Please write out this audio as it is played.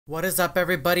What is up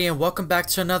everybody, and welcome back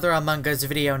to another Among Us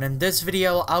video, and in this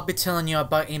video I'll be telling you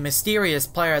about a mysterious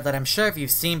player that I'm sure you've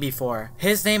seen before.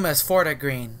 His name is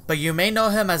Fortegreen, but you may know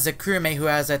him as a crewmate who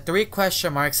has a 3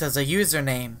 question marks as a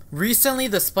username. Recently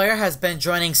this player has been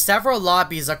joining several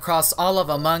lobbies across all of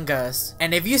Among Us,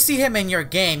 and if you see him in your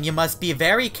game you must be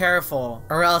very careful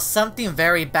or else something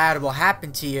very bad will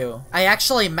happen to you. I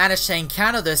actually managed to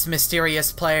encounter this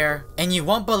mysterious player and you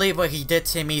won't believe what he did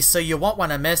to me, so you won't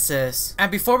want to miss this.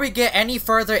 And before we get any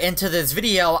further into this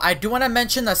video, I do want to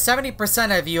mention that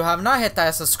 70% of you have not hit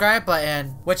that subscribe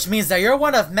button, which means that you're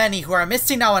one of many who are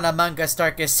missing out on Among Us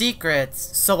darkest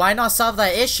secrets. So why not solve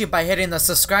that issue by hitting the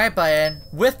subscribe button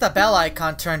with the bell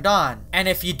icon turned on? And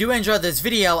if you do enjoy this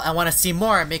video and want to see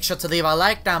more, make sure to leave a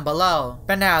like down below.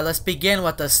 But now let's begin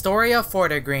with the story of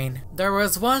Fortegreen. There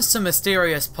was once a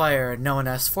mysterious player known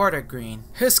as Fortegreen.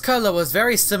 His color was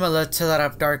very similar to that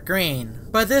of dark green,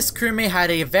 but this crewmate had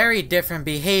a very different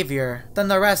behavior than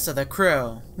the rest of the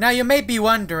crew. Now you may be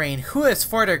wondering, who is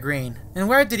Fortegreen and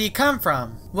where did he come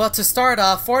from? Well, to start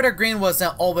off, Fortegreen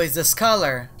wasn't always this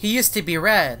color. He used to be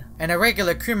red and a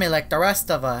regular crewmate like the rest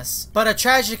of us. But a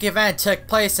tragic event took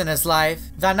place in his life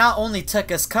that not only took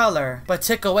his color, but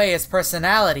took away his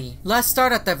personality. Let's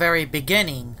start at the very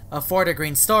beginning of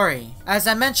Fortegreen's story. As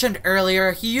I mentioned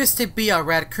earlier, he used to be a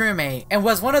red crewmate and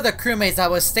was one of the crewmates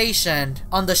that was stationed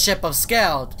on the ship of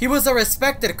Skeld. He was a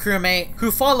respected crewmate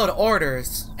who followed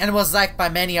orders and was liked by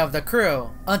many of the crew,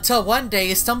 until one day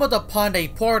he stumbled upon a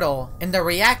portal in the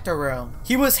reactor room.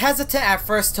 He was hesitant at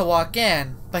first to walk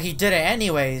in, but he did it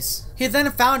anyways. He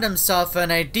then found himself in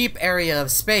a deep area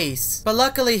of space, but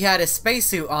luckily he had his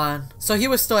spacesuit on, so he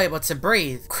was still able to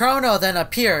breathe. Chrono then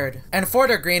appeared, and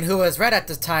Fortegreen, who was red at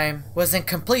the time, was in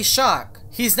complete shock.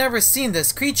 He's never seen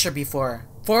this creature before.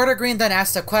 Fortegreen then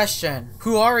asked a question,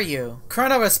 "Who are you?"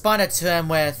 Chrono responded to him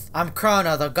with, "I'm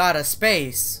Chrono, the god of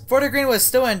space." Fortegreen was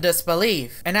still in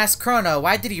disbelief and asked Chrono,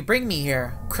 "Why did you bring me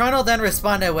here?" Chrono then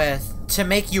responded with, "To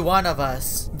make you one of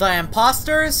us." "The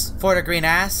imposters?" Fortegreen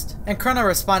asked, and Chrono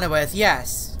responded with,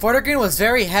 "Yes." Fortegreen was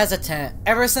very hesitant.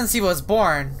 Ever since he was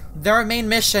born, their main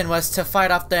mission was to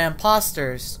fight off the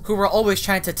imposters, who were always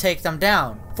trying to take them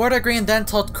down. Fortegreen then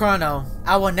told Chrono,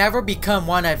 "I will never become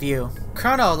one of you."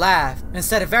 Chrono laughed and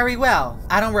said, "Very well,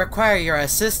 I don't require your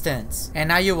assistance, and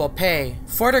now you will pay."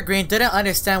 Fortegreen didn't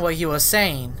understand what he was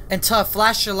saying until a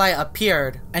flash of light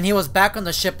appeared and he was back on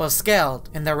the ship of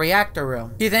Skeld in the reactor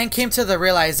room. He then came to the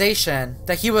realization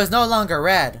that he was no longer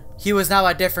red. He was now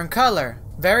a different color,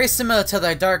 very similar to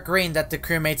the dark green that the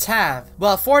crewmates have.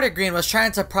 While Fortegreen was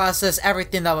trying to process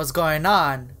everything that was going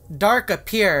on, Dark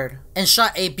appeared and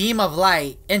shot a beam of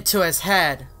light into his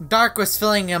head. Dark was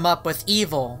filling him up with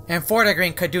evil, and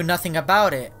Fortegreen could do nothing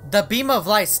about it. The beam of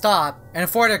light stopped,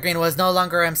 and Fortegreen was no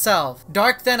longer himself.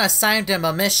 Dark then assigned him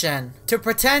a mission to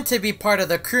pretend to be part of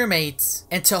the crewmates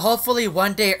and to hopefully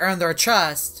one day earn their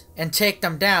trust and take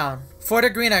them down.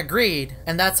 Fortegreen agreed,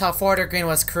 and that's how Fortegreen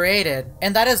was created.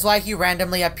 And that is why he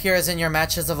randomly appears in your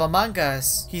matches of Among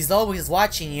Us. He's always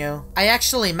watching you. I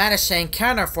actually managed to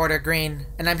encounter Fortegreen,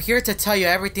 and I'm here to tell you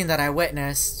everything that I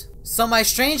witnessed. So my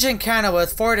strange encounter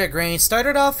with Fortegreen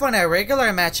started off on a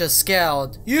regular match of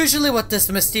Skeld. Usually with this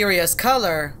mysterious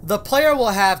color, the player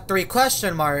will have 3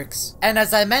 question marks. And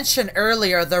as I mentioned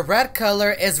earlier, the red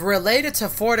color is related to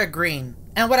Fortegreen.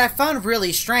 And what I found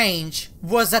really strange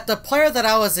was that the player that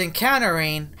I was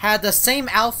encountering had the same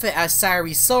outfit as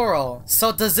Sari Sorrel.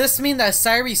 So does this mean that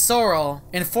Sari Sorrel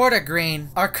and Fortegreen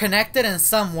are connected in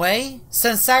some way?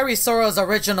 Since Sari Sorrel's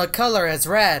original color is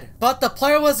red. But the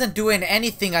player wasn't doing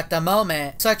anything at the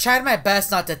moment, so I tried my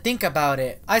best not to think about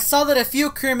it. I saw that a few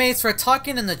crewmates were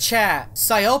talking in the chat,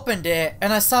 so I opened it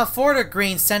and I saw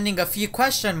Fortegreen sending a few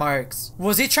question marks.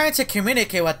 Was he trying to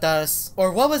communicate with us?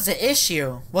 Or what was the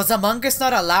issue? Was Among Us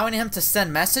not allowing him to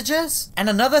send messages? And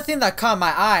another thing that caught my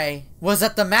eye was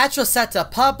that the match was set to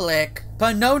public,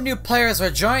 but no new players were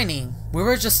joining. We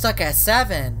were just stuck at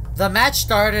 7. The match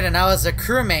started and I was a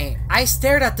crewmate. I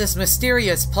stared at this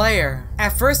mysterious player.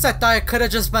 At first I thought it could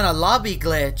have just been a lobby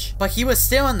glitch, but he was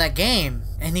still in the game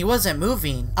and he wasn't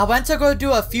moving. I went to go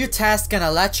do a few tasks in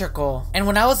electrical, and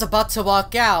when I was about to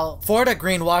walk out,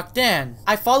 Fortegreen walked in.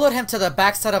 I followed him to the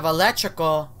backside of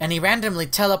electrical and he randomly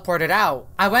teleported out.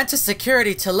 I went to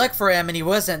security to look for him and he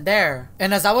wasn't there.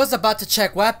 And as I was about to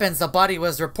check weapons, the body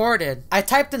was reported. I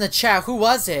typed in the chat, "Who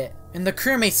was it?" and the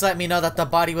crewmates let me know that the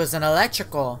body was in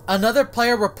electrical. Another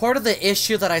player reported the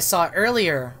issue that I saw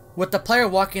earlier, with the player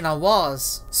walking on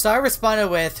walls. So I responded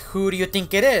with, "Who do you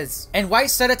think it is?" And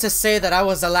White started to say that I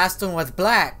was the last one with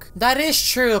black. That is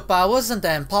true, but I wasn't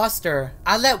the imposter.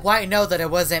 I let White know that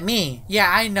it wasn't me. Yeah,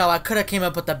 I know, I could've came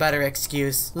up with a better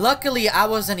excuse. Luckily, I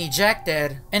wasn't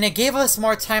ejected, and it gave us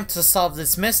more time to solve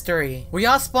this mystery. We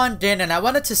all spawned in and I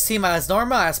wanted to seem as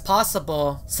normal as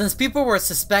possible, since people were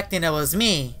suspecting it was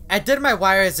me. I did my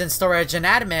wires in storage and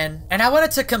admin, and I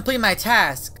wanted to complete my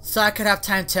task, so I could have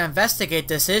time to investigate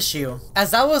this issue.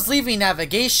 As I was leaving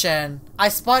navigation, I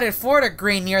spotted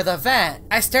Fortegreen near the vent.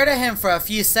 I stared at him for a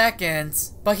few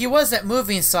seconds, but he wasn't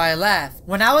moving, so I left.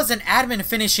 When I was in admin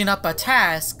finishing up a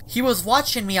task, he was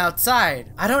watching me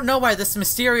outside. I don't know why this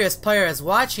mysterious player is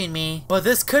watching me, but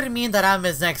this could mean that I'm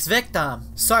his next victim.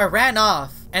 So I ran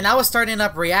off, and I was starting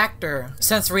up Reactor,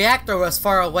 since Reactor was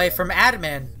far away from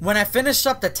admin. When I finished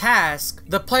up the task,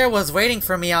 the player was waiting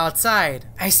for me outside.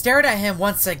 I stared at him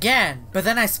once again, but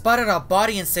then I spotted a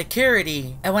body in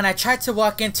security, and when I tried to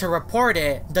walk in to report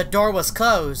it, the door was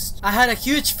closed. I had a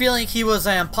huge feeling he was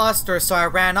an imposter, so I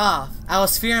ran off. I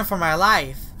was fearing for my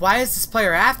life. Why is this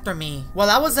player after me? While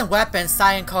I was in weapons,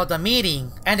 Cyan called a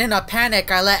meeting, and in a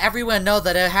panic, I let everyone know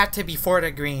that it had to be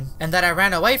Fortegreen, and that I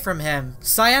ran away from him.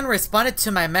 Cyan responded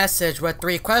to my message with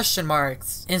 3 question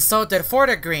marks, and so did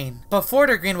Fortegreen. But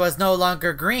Fortegreen was no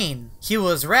longer green. He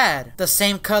was red, the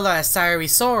same color as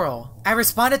Cyrus Sorrel. I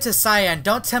responded to Cyan,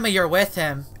 "Don't tell me you're with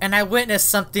him," and I witnessed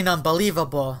something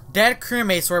unbelievable. Dead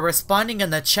crewmates were responding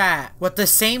in the chat with the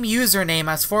same username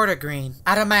as Fortegreen.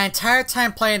 Out of my entire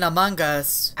time playing Among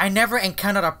Us, I never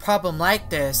encountered a problem like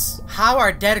this. How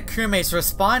are dead crewmates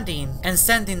responding and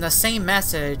sending the same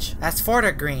message as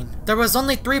Fortegreen? There was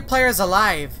only 3 players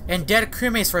alive, and dead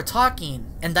crewmates were talking,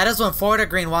 and that is when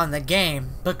Fortegreen won the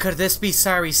game. But could this be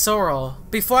Cyrus Sorrel?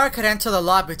 Before I could enter the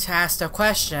lobby to ask a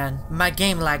question, my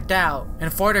game lagged out,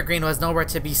 and Fortegreen was nowhere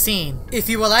to be seen. If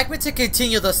you would like me to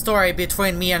continue the story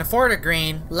between me and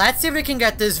Fortegreen, let's see if we can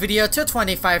get this video to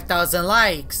 25,000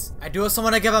 likes. I do also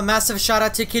want to give a massive shout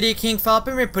out to Kitty King for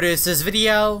helping me produce this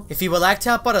video. If you would like to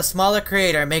help out a smaller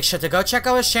creator, make sure to go check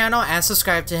out his channel and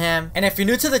subscribe to him. And if you're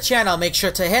new to the channel, make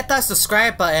sure to hit that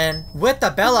subscribe button with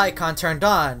the bell icon turned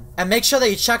on. And make sure that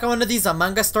you check out one of these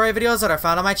Among Us story videos that are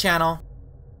found on my channel.